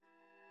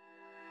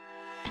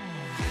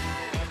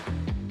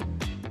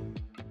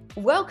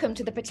Welcome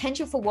to the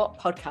Potential for What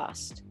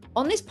podcast.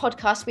 On this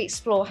podcast, we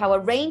explore how a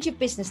range of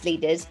business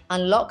leaders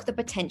unlock the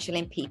potential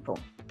in people.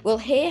 We'll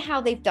hear how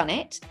they've done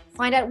it,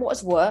 find out what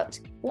has worked,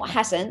 what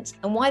hasn't,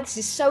 and why this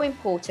is so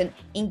important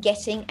in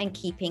getting and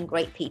keeping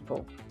great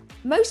people.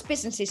 Most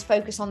businesses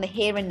focus on the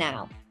here and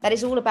now. That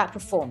is all about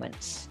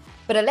performance.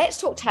 But at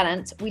Let's Talk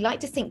Talent, we like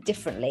to think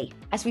differently,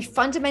 as we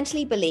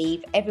fundamentally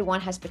believe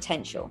everyone has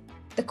potential.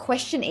 The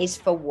question is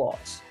for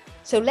what?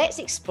 So let's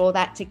explore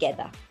that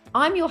together.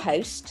 I'm your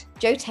host,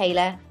 Jo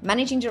Taylor,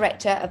 Managing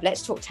Director of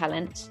Let's Talk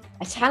Talent,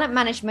 a talent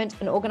management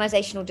and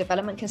organisational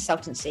development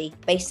consultancy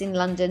based in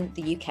London,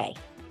 the UK.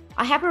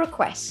 I have a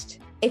request.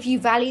 If you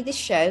value this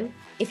show,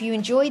 if you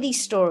enjoy these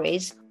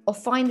stories, or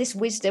find this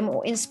wisdom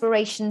or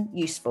inspiration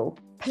useful,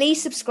 please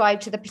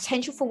subscribe to the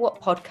Potential for What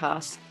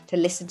podcast to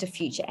listen to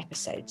future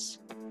episodes.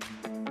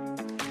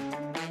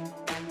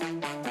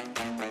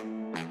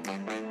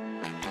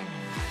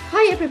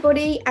 Hi,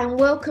 everybody, and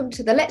welcome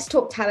to the Let's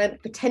Talk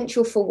Talent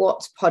Potential for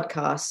What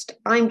podcast.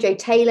 I'm Jo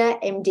Taylor,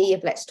 MD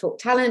of Let's Talk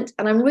Talent,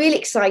 and I'm really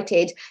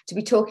excited to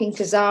be talking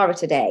to Zara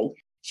today.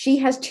 She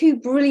has two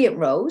brilliant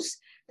roles.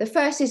 The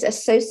first is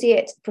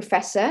Associate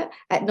Professor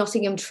at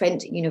Nottingham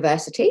Trent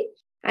University,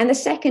 and the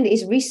second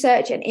is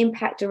Research and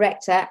Impact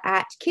Director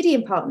at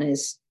Kiddy &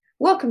 Partners.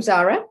 Welcome,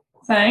 Zara.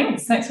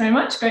 Thanks very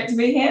much. Great to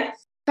be here.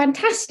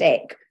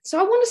 Fantastic. So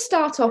I want to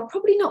start off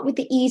probably not with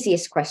the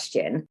easiest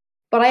question,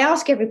 but I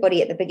ask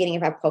everybody at the beginning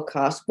of our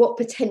podcast what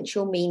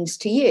potential means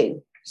to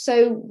you.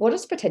 So what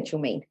does potential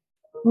mean?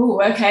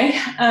 Oh, okay.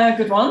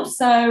 Good one.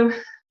 So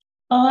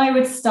I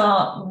would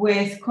start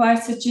with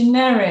quite a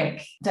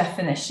generic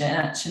definition,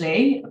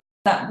 actually.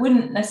 That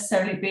wouldn't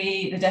necessarily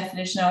be the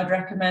definition I would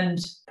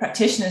recommend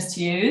practitioners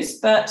to use,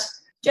 but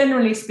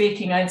generally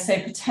speaking, I'd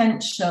say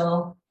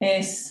potential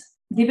is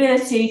the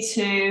ability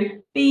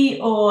to be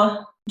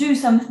or do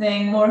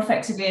something more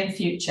effectively in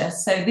future.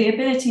 So the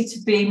ability to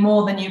be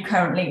more than you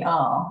currently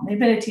are, the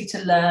ability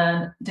to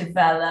learn,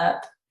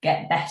 develop,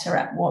 get better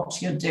at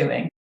what you're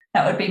doing.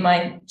 That would be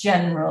my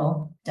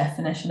general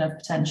definition of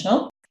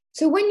potential.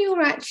 So when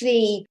you're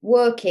actually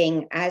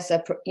working as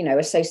a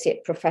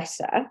associate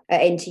professor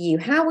at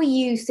NTU, how are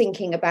you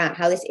thinking about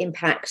how this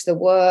impacts the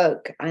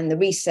work and the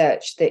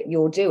research that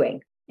you're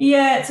doing?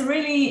 Yeah, it's a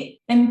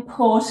really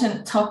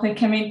important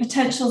topic. I mean,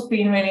 potential's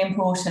been really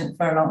important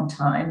for a long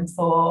time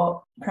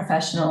for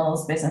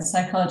professionals, business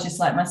psychologists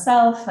like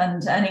myself,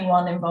 and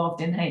anyone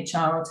involved in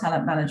HR or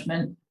talent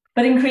management.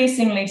 But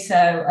increasingly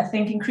so, I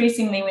think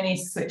increasingly we need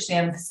to switch the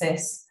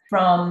emphasis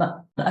from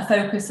a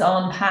focus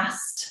on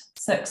past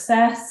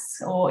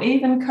success or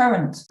even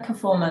current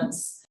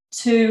performance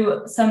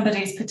to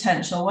somebody's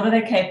potential. What are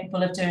they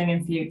capable of doing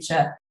in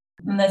future?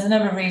 And there's a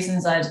number of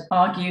reasons I'd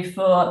argue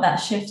for that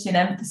shift in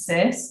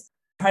emphasis,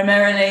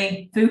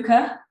 primarily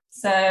VUCA.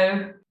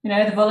 So,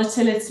 the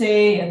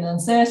volatility and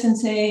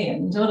uncertainty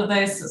and all of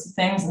those sorts of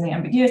things and the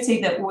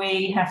ambiguity that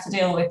we have to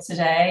deal with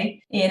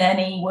today in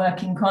any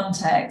working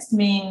context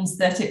means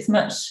that it's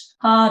much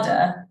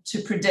harder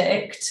to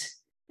predict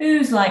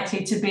who's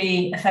likely to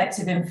be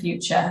effective in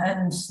future.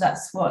 And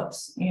that's what,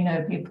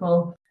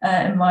 people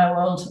in my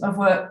world of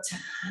work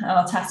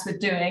are tasked with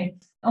doing.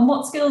 And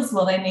what skills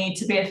will they need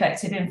to be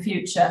effective in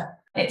future?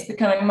 It's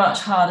becoming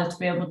much harder to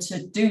be able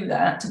to do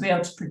that, to be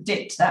able to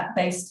predict that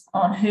based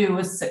on who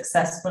was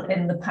successful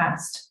in the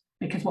past,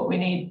 because what we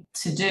need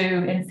to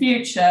do in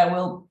future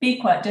will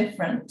be quite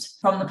different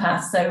from the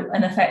past. So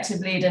an effective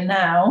leader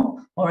now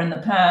or in the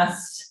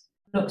past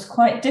looks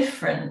quite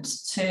different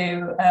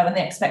to and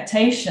the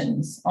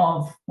expectations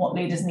of what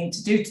leaders need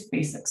to do to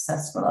be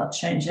successful are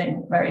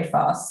changing very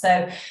fast.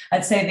 So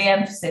I'd say the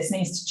emphasis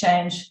needs to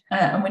change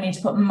and we need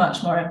to put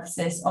much more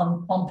emphasis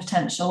on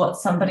potential, what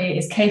somebody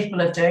is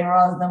capable of doing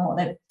rather than what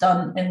they've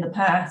done in the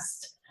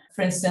past.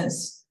 For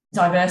instance,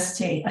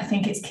 diversity. I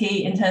think it's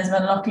key in terms of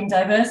unlocking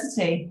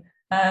diversity.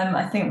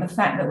 I think the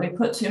fact that we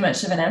put too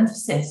much of an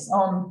emphasis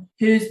on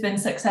who's been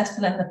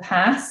successful in the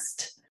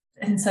past.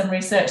 In some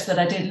research that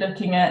I did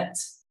looking at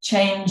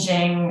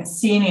changing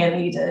senior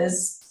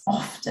leaders,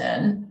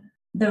 often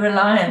the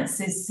reliance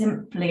is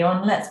simply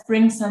on let's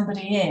bring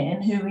somebody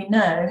in who we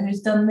know who's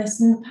done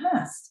this in the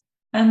past.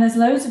 And there's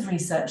loads of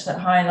research that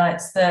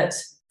highlights that,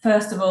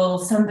 first of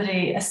all, a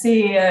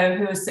CEO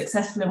who is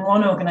successful in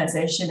one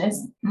organization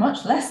is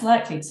much less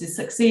likely to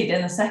succeed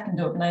in the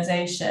second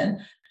organization.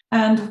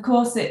 And of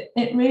course, it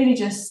really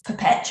just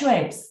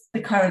perpetuates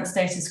the current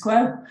status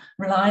quo,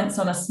 reliance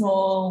on a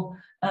small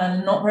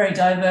and not very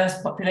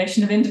diverse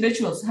population of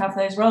individuals to have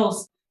those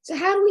roles. So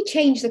how do we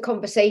change the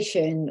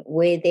conversation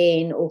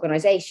within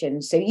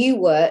organisations? So you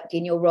work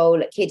in your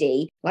role at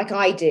Kiddy, like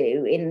I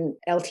do in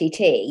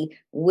LTT,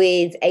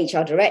 with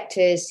HR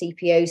directors,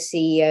 CPOs,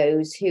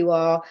 CEOs who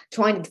are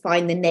trying to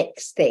find the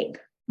next thing.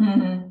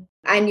 Mm-hmm.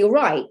 And you're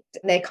right,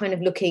 they're kind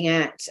of looking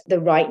at the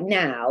right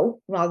now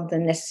rather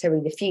than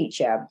necessarily the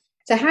future.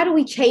 So how do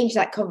we change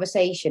that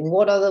conversation?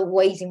 What are the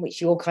ways in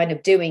which you're kind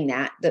of doing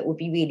that would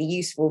be really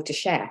useful to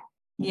share?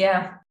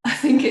 Yeah, I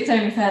think it's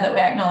only fair that we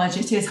acknowledge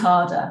it is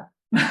harder.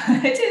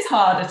 It is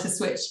harder to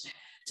switch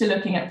to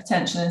looking at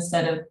potential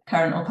instead of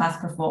current or past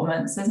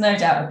performance. There's no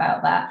doubt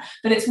about that.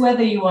 But it's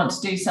whether you want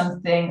to do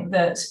something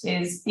that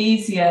is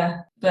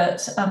easier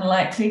but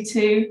unlikely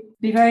to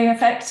be very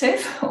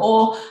effective,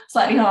 or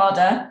slightly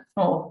harder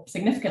or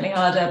significantly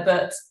harder,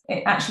 but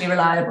actually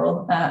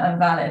reliable and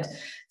valid.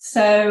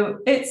 So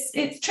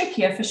it's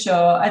trickier for sure.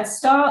 I'd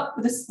start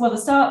with this. Well, the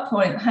start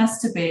point has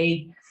to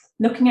be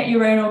looking at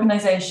your own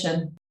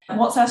organisation.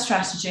 What's our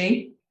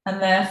strategy?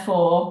 And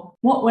therefore,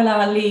 what will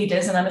our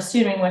leaders, and I'm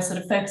assuming we're sort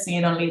of focusing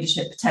in on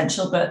leadership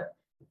potential, but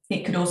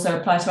it could also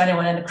apply to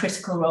anyone in a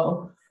critical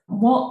role.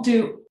 What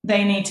do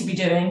they need to be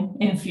doing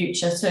in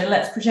future? So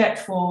let's project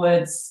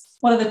forwards.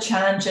 What are the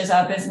challenges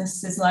our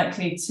business is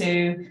likely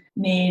to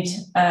need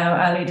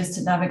our leaders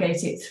to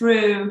navigate it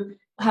through?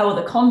 How will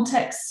the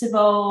contexts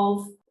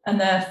evolve? And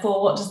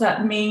therefore, what does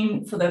that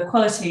mean for the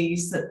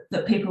qualities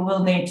that people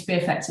will need to be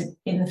effective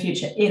in the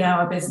future in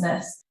our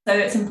business? So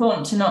it's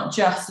important to not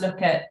just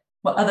look at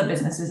what other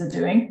businesses are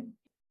doing.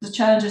 The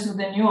challenges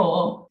within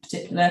your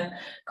particular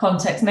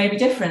context may be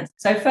different.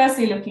 So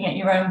firstly, looking at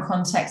your own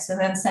context, and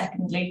then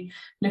secondly,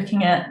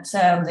 looking at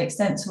the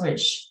extent to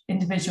which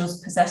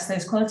individuals possess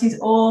those qualities,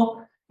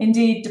 or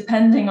indeed,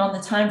 depending on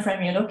the time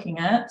frame you're looking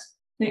at,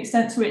 the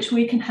extent to which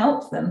we can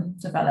help them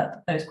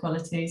develop those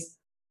qualities.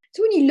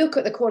 So when you look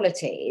at the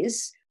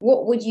qualities,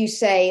 what would you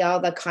say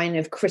are the kind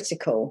of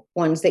critical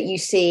ones that you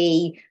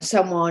see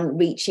someone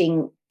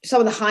reaching some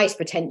of the highest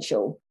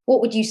potential?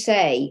 What would you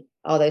say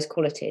are those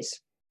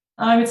qualities?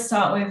 I would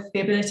start with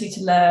the ability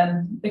to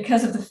learn,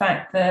 because of the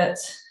fact that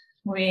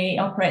we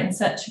operate in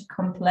such a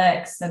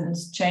complex and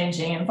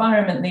changing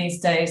environment these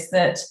days,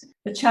 that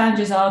the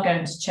challenges are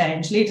going to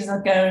change. Leaders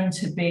are going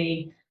to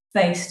be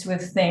faced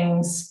with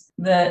things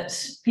that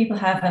people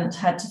haven't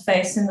had to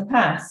face in the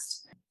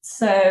past.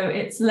 So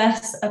it's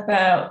less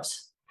about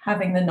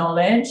having the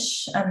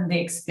knowledge and the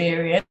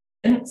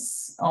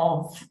experience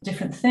of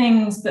different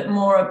things, but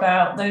more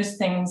about those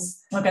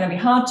things are going to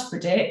be hard to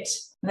predict.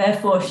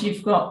 Therefore, if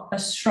you've got a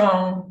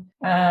strong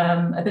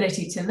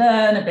ability to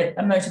learn,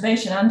 a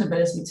motivation and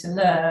ability to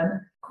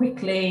learn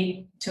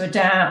quickly, to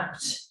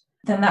adapt,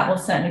 then that will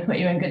certainly put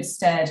you in good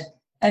stead.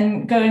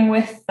 And going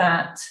with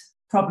that,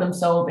 problem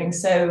solving.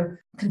 So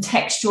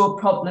contextual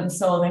problem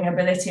solving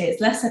ability.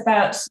 It's less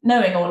about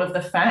knowing all of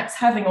the facts,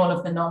 having all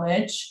of the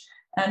knowledge,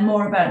 and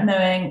more about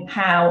knowing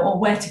how or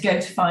where to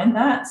go to find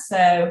that.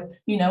 So,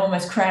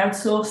 almost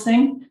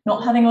crowdsourcing,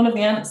 not having all of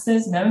the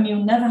answers, knowing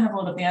you'll never have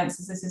all of the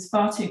answers. This is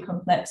far too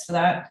complex for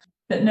that,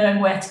 but knowing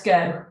where to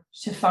go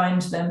to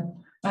find them.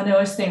 I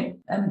always think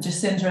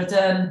Jacinda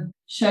Ardern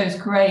shows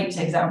great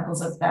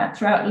examples of that.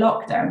 Throughout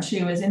lockdown,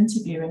 she was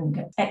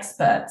interviewing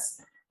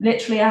experts,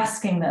 literally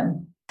asking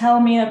them, tell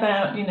me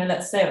about,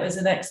 let's say it was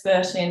an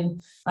expert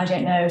in,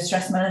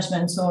 stress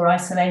management or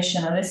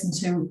isolation. I listened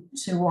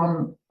to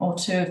one or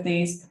two of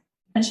these,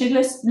 and she'd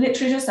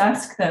literally just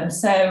ask them.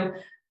 So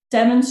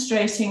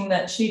demonstrating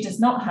that she does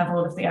not have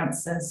all of the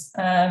answers,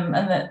 and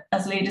that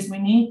as leaders, we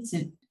need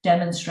to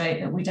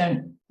demonstrate that we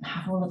don't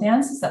have all of the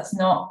answers. That's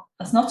not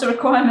a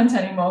requirement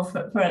anymore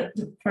for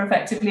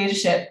effective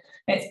leadership.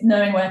 It's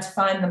knowing where to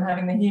find them,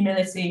 having the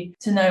humility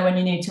to know when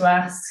you need to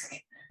ask.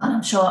 And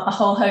I'm sure a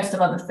whole host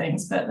of other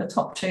things, but the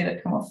top two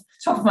that come off the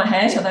top of my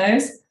head are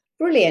those.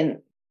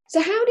 Brilliant.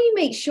 So how do you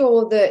make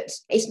sure that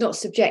it's not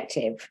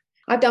subjective?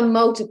 I've done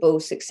multiple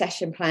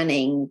succession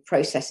planning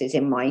processes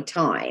in my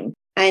time,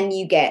 and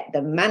you get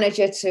the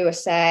manager to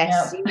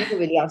assess, You never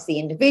really ask the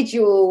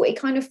individual. It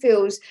kind of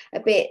feels a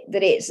bit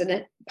that it's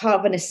part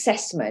of an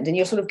assessment, and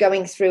you're sort of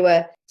going through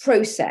a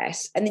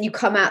process, and then you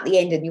come out the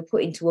end and you're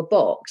put into a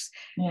box.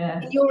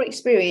 Yeah. In your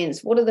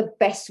experience, what are the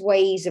best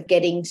ways of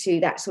getting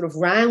to that sort of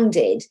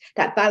rounded,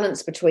 that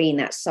balance between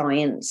that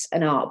science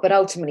and art, but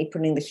ultimately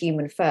putting the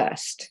human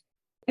first?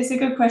 It's a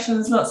good question.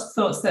 There's lots of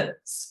thoughts that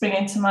spring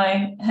into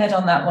my head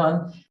on that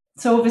one.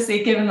 So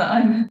obviously, given that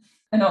I'm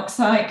an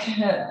ox-psych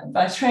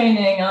by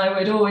training, I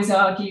would always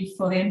argue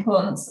for the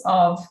importance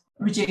of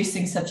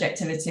reducing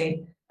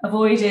subjectivity,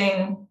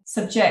 avoiding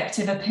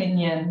subjective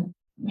opinion,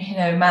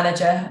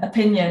 manager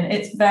opinion.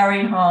 It's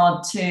very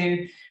hard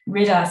to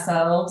rid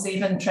ourselves,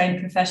 even trained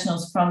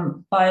professionals,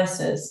 from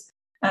biases.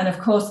 And of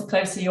course, the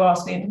closer you are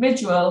to the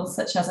individual,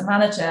 such as a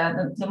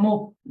manager, the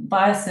more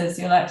biases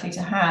you're likely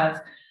to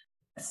have.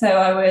 So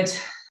I would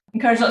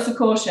encourage lots of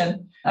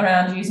caution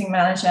around using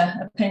manager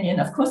opinion.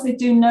 Of course, they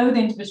do know the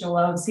individual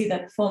well and see their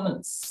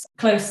performance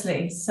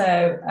closely.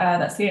 So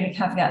that's the only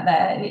caveat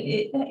there.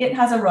 It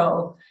has a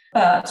role,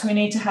 but we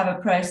need to have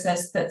a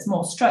process that's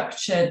more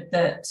structured,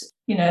 that,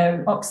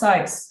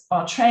 ox-psychs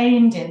are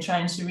trained in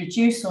trying to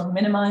reduce or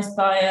minimize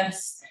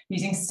bias,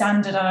 using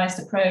standardized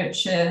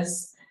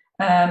approaches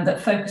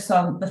that focus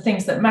on the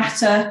things that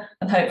matter,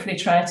 and hopefully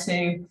try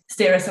to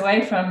steer us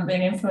away from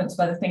being influenced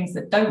by the things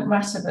that don't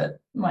matter but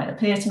might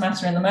appear to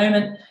matter in the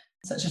moment,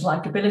 such as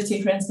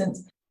likability, for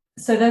instance.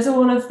 So there's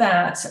all of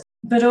that.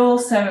 But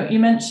also, you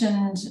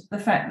mentioned the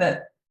fact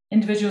that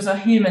individuals are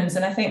humans,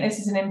 and I think this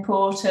is an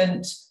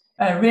important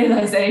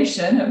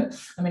realization.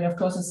 I mean, of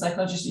course, as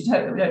psychologists, you'd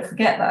hope that we don't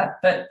forget that.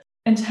 But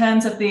in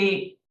terms of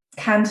the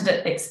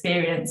candidate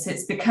experience,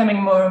 it's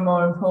becoming more and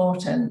more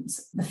important.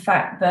 The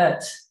fact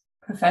that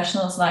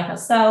professionals like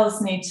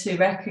ourselves need to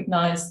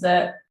recognise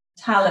that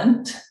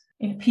talent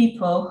in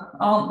people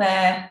aren't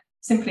there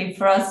simply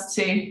for us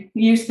to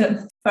use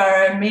them for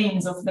our own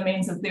means or for the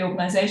means of the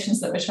organisations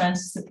that we're trying to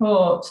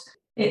support.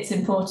 It's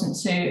important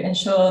to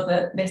ensure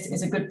that this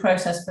is a good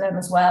process for them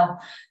as well.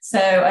 So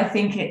I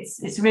think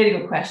it's a really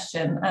good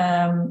question.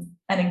 And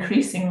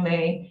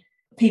increasingly,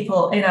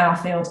 people in our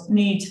field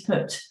need to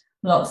put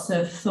lots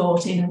of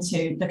thought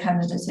into the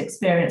candidate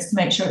experience to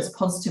make sure it's a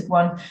positive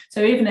one.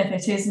 So even if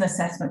it is an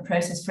assessment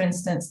process, for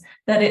instance,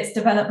 that it's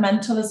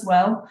developmental as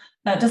well.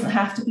 It doesn't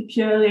have to be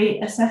purely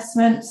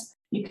assessment.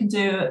 You can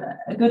do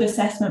a good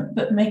assessment,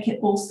 but make it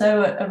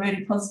also a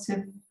really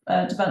positive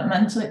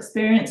developmental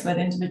experience where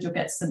the individual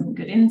gets some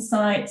good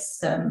insights,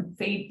 some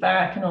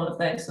feedback, and all of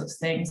those sorts of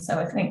things. So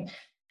I think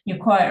you're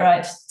quite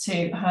right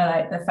to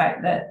highlight the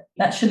fact that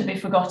that shouldn't be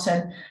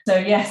forgotten. So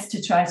yes,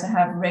 to try to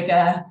have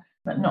rigor,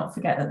 but not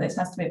forget that this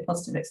has to be a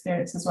positive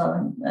experience as well,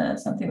 and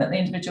something that the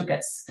individual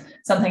gets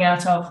something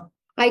out of.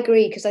 I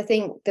agree, because I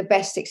think the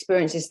best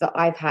experiences that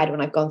I've had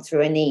when I've gone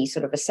through any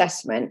sort of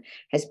assessment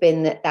has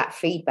been that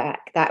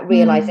feedback, that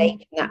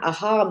realization, that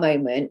aha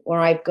moment where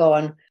I've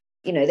gone,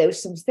 there were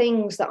some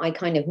things that I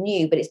kind of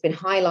knew, but it's been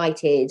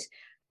highlighted.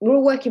 We're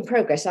all work in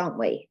progress, aren't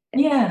we?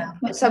 Yeah.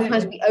 And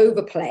sometimes we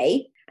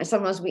overplay and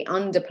sometimes we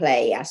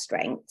underplay our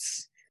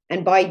strengths.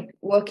 And by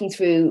working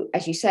through,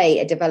 as you say,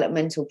 a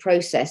developmental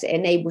process, it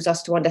enables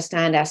us to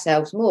understand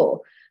ourselves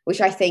more, which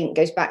I think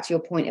goes back to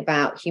your point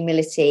about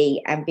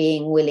humility and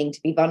being willing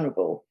to be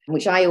vulnerable,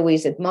 which I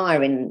always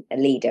admire in a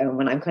leader. And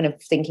when I'm kind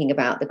of thinking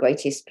about the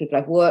greatest people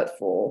I've worked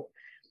for,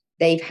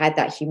 they've had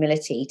that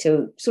humility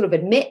to sort of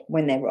admit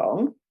when they're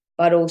wrong,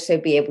 but also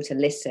be able to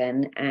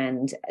listen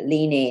and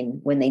lean in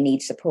when they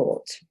need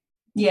support.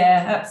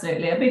 Yeah,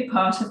 absolutely. A big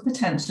part of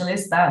potential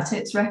is that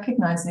it's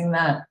recognizing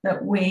that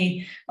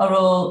we are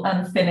all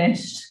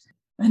unfinished,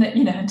 and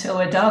until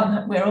we're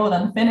done, we're all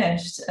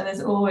unfinished, and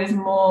there's always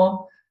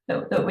more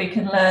that we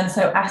can learn.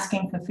 So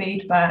asking for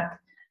feedback,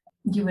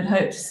 you would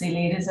hope to see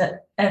leaders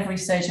at every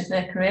stage of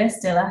their career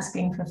still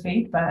asking for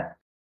feedback.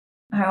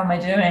 How am I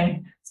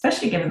doing?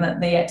 Especially given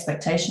that the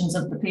expectations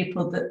of the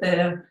people that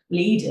they're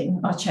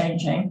leading are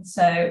changing.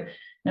 So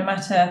no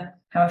matter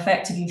how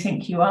effective you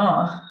think you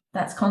are,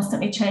 that's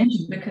constantly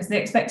changing because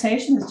the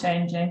expectations are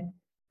changing.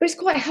 But it's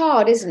quite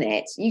hard, isn't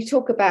it? You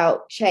talk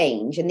about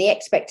change, and the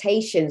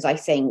expectations, I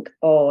think,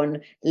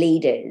 on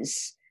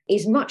leaders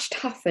is much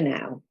tougher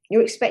now.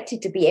 You're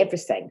expected to be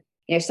everything.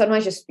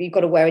 Sometimes you've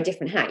got to wear a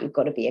different hat. You've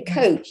got to be a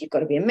coach, you've got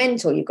to be a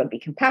mentor, you've got to be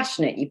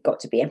compassionate, you've got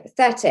to be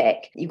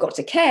empathetic, you've got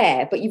to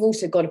care, but you've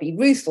also got to be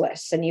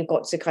ruthless, and you've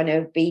got to kind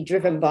of be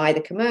driven by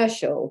the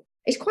commercial.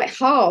 It's quite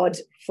hard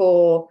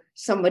for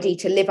somebody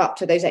to live up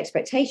to those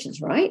expectations,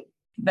 right?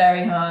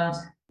 Very hard.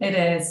 It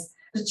is.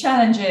 The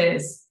challenge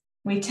is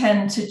we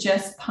tend to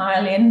just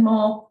pile in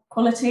more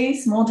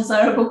qualities, more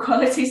desirable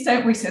qualities,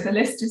 don't we? So the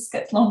list just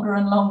gets longer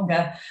and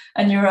longer.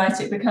 And you're right,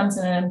 it becomes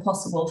an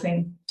impossible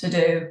thing to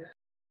do.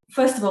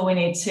 First of all, we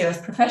need to,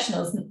 as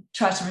professionals,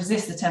 try to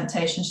resist the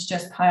temptation to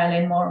just pile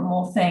in more and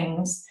more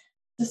things.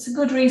 There's some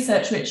good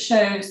research which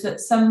shows that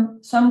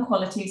some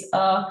qualities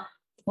are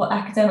what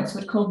academics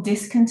would call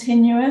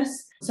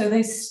discontinuous. So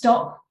they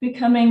stop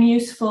becoming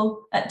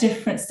useful at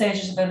different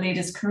stages of a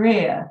leader's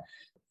career.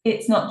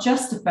 It's not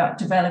just about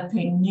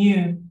developing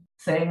new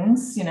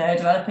things,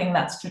 developing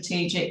that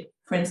strategic,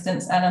 for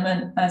instance,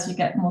 element as you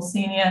get more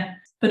senior,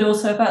 but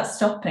also about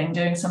stopping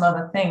doing some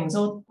other things,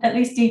 or at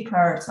least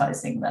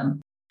deprioritizing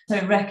them.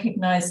 So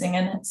recognizing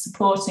and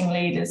supporting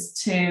leaders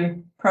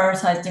to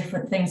prioritize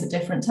different things at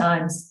different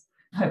times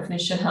hopefully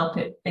should help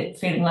it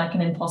feeling like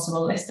an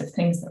impossible list of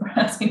things that we're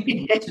asking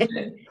people to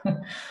do.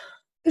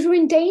 Because we're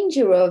in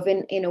danger of,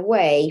 in a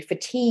way,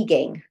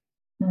 fatiguing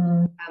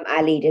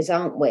our leaders,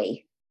 aren't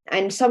we?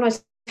 And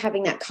sometimes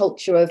having that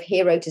culture of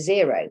hero to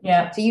zero.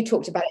 Yeah. So you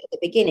talked about it at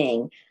the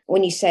beginning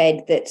when you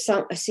said that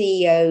a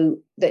CEO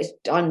that's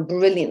done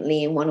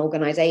brilliantly in one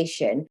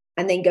organization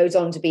and then goes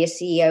on to be a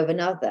CEO of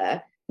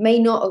another may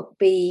not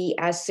be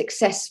as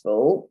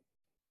successful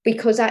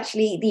because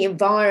actually the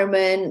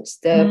environment,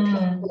 the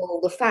people,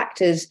 the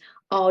factors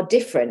are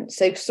different.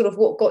 So sort of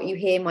what got you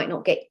here might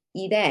not get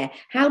you there.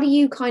 How do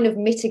you kind of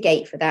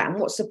mitigate for that? And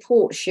what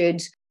support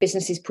should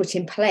businesses put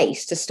in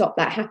place to stop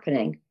that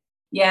happening?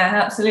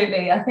 Yeah,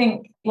 absolutely. I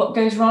think what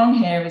goes wrong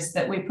here is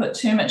that we put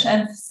too much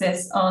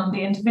emphasis on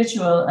the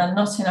individual and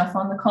not enough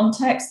on the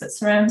context that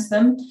surrounds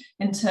them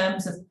in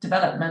terms of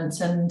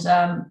development and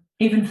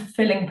even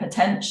fulfilling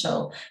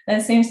potential. There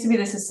seems to be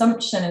this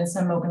assumption in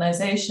some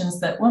organizations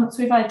that once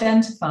we've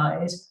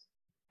identified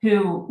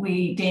who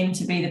we deem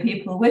to be the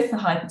people with the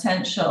high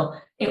potential,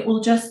 it will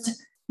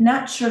just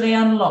naturally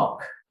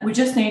unlock. We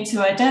just need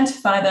to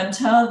identify them,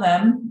 tell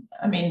them,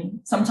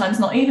 sometimes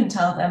not even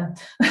tell them,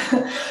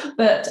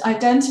 but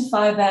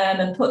identify them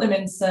and put them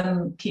in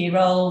some key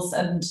roles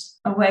and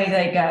away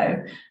they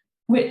go,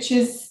 which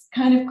is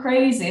kind of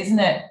crazy, isn't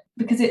it?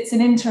 Because it's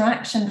an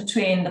interaction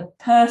between the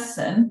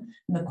person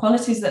and the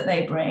qualities that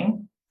they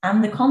bring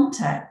and the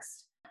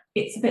context.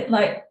 it's a bit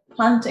like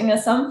planting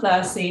a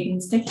sunflower seed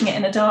and sticking it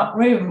in a dark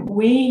room.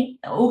 We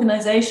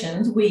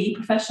organizations, we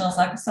professionals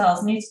like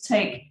ourselves need to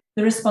take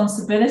the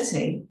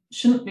responsibility. It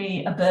shouldn't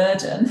be a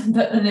burden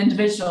that an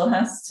individual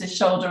has to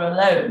shoulder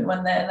alone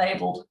when they're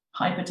labeled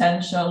high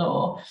potential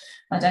or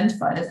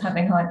identified as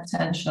having high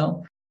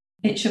potential.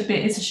 It's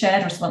a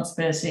shared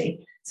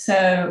responsibility.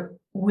 So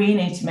we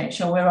need to make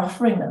sure we're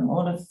offering them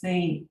all of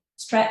the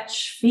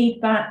stretch,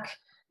 feedback,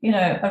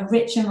 a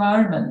rich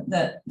environment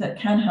that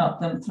can help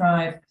them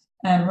thrive,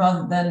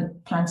 rather than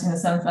planting the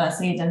sunflower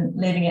seed and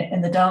leaving it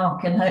in the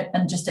dark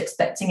and just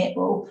expecting it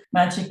will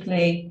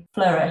magically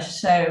flourish.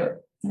 So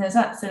there's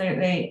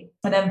absolutely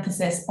an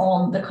emphasis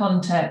on the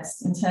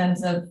context in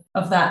terms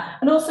of that.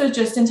 And also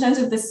just in terms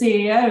of the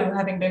CEO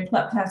having been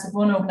plucked out of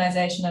one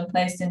organisation and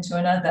placed into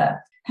another,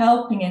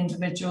 helping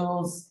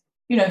individuals,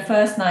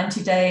 first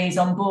 90 days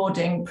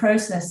onboarding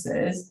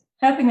processes,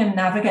 helping them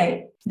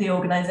navigate the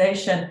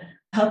organisation,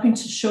 helping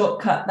to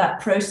shortcut that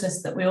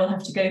process that we all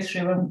have to go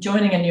through when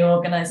joining a new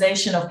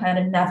organisation of kind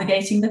of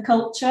navigating the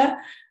culture,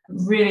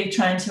 really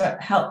trying to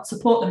help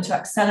support them to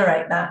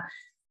accelerate that.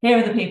 Here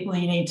are the people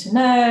you need to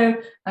know,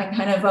 and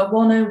kind of a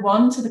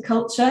 101 to the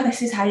culture.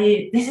 This is how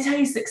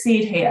you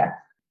succeed here.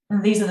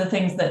 And these are the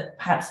things that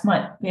perhaps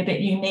might be a bit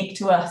unique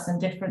to us and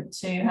different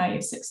to how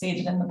you've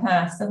succeeded in the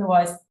past.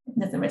 Otherwise,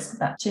 there's a risk of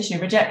that tissue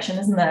rejection,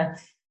 isn't there?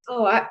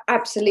 Oh,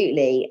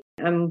 absolutely.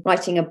 I'm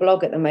writing a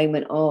blog at the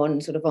moment on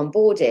sort of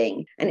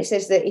onboarding, and it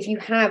says that if you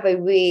have a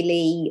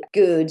really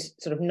good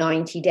sort of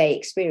 90-day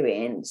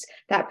experience,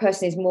 that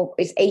person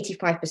is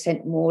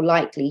 85% more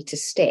likely to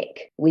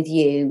stick with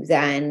you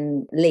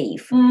than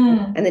leave.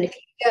 And then if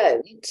you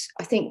don't,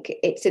 I think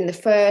it's in the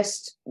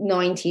first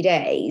 90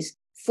 days,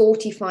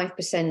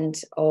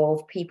 45%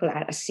 of people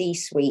at a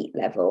C-suite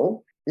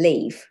level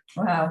leave.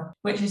 Wow,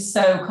 which is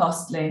so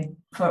costly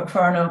for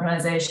an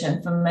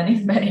organisation for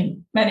many, many,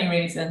 many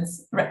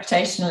reasons,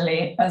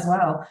 reputationally as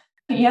well.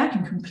 Yeah, I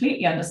can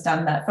completely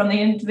understand that from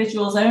the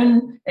individual's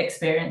own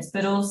experience,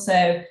 but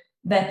also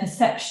their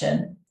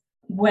perception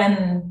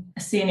when a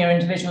senior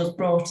individual is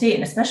brought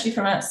in, especially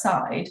from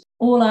outside,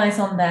 all eyes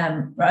on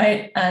them,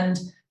 right? And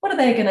what are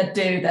they going to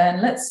do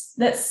then? Let's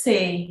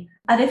see.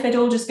 And if it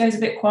all just goes a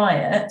bit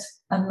quiet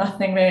and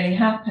nothing really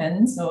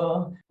happens,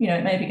 or,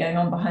 it may be going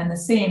on behind the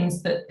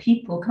scenes, but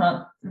people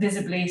can't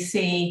visibly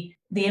see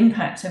the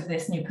impact of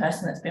this new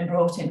person that's been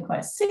brought in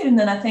quite soon,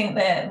 then I think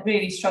they're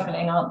really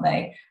struggling, aren't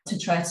they, to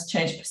try to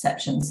change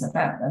perceptions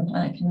about them. And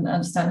I can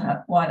understand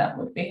why that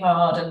would be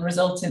hard and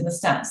result in the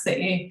stats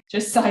that you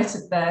just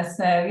cited there.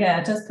 So yeah,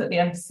 it does put the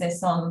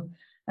emphasis on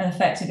an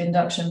effective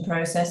induction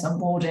process,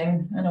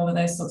 onboarding, and all of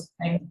those sorts of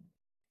things.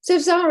 So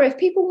Zara, if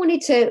people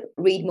wanted to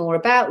read more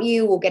about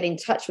you or get in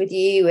touch with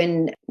you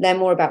and learn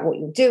more about what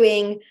you're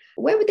doing,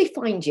 where would they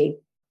find you?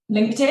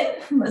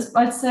 LinkedIn,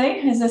 I'd say,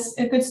 is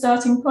a good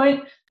starting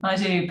point. I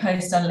do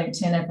post on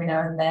LinkedIn every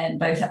now and then,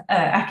 both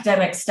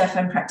academic stuff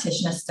and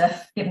practitioner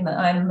stuff, given that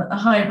I'm a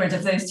hybrid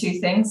of those two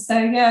things. So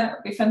yeah,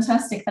 it'd be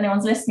fantastic. If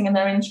anyone's listening and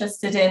they're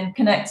interested in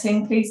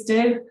connecting, please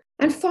do.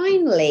 And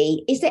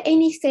finally, is there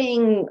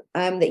anything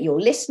that you're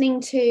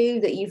listening to,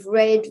 that you've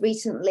read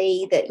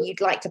recently, that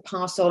you'd like to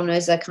pass on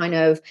as a kind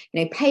of,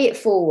 pay it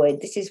forward?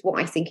 This is what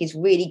I think is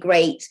really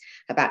great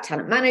about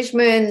talent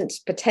management,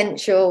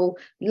 potential.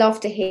 Love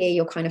to hear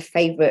your kind of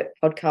favourite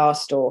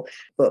podcast or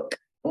book.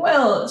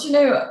 Well,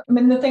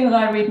 the thing that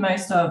I read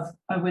most of,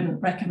 I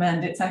wouldn't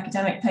recommend. It's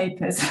academic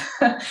papers,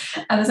 and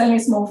there's only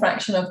a small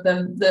fraction of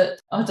them that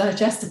are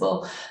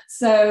digestible.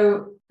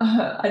 So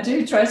I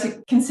do try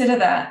to consider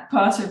that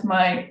part of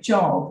my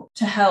job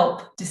to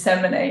help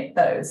disseminate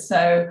those.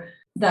 So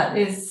that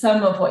is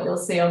some of what you'll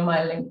see on my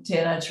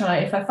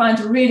LinkedIn. If I find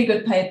a really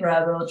good paper,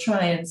 I will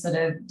try and sort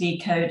of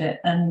decode it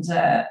and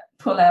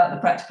pull out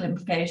the practical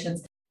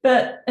implications.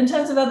 But in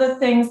terms of other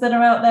things that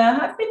are out there,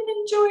 I've been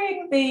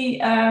enjoying the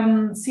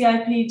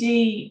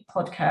CIPD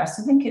podcast.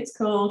 I think it's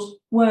called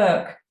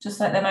Work, just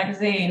like their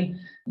magazine.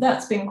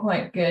 That's been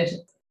quite good.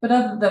 But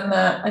other than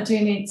that, I do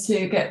need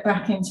to get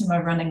back into my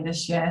running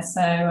this year.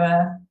 So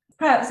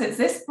perhaps it's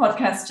this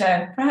podcast,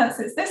 Jo. Perhaps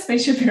it's this we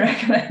should be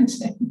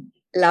recommending.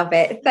 Love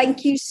it.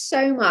 Thank you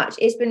so much.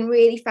 It's been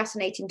really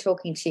fascinating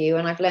talking to you,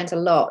 and I've learned a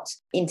lot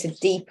into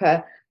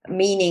deeper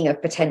meaning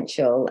of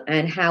potential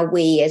and how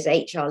we as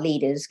HR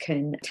leaders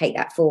can take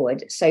that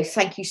forward. So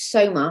thank you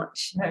so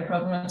much. No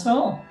problem at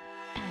all.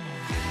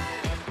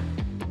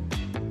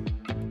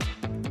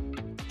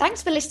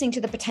 Thanks for listening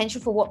to the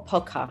Potential for What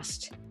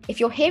podcast. If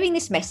you're hearing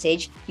this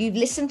message, you've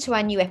listened to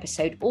our new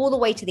episode all the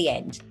way to the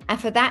end. And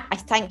for that, I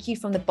thank you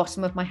from the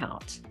bottom of my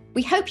heart.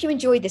 We hope you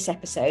enjoyed this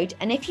episode.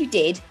 And if you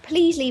did,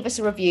 please leave us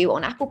a review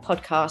on Apple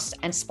Podcasts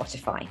and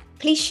Spotify.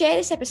 Please share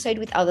this episode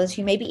with others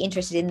who may be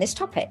interested in this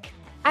topic.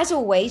 As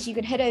always, you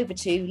can head over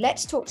to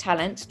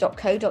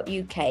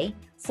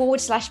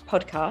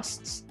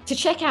letstalktalent.co.uk/podcasts to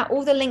check out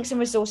all the links and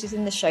resources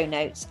in the show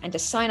notes and to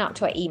sign up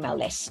to our email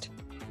list.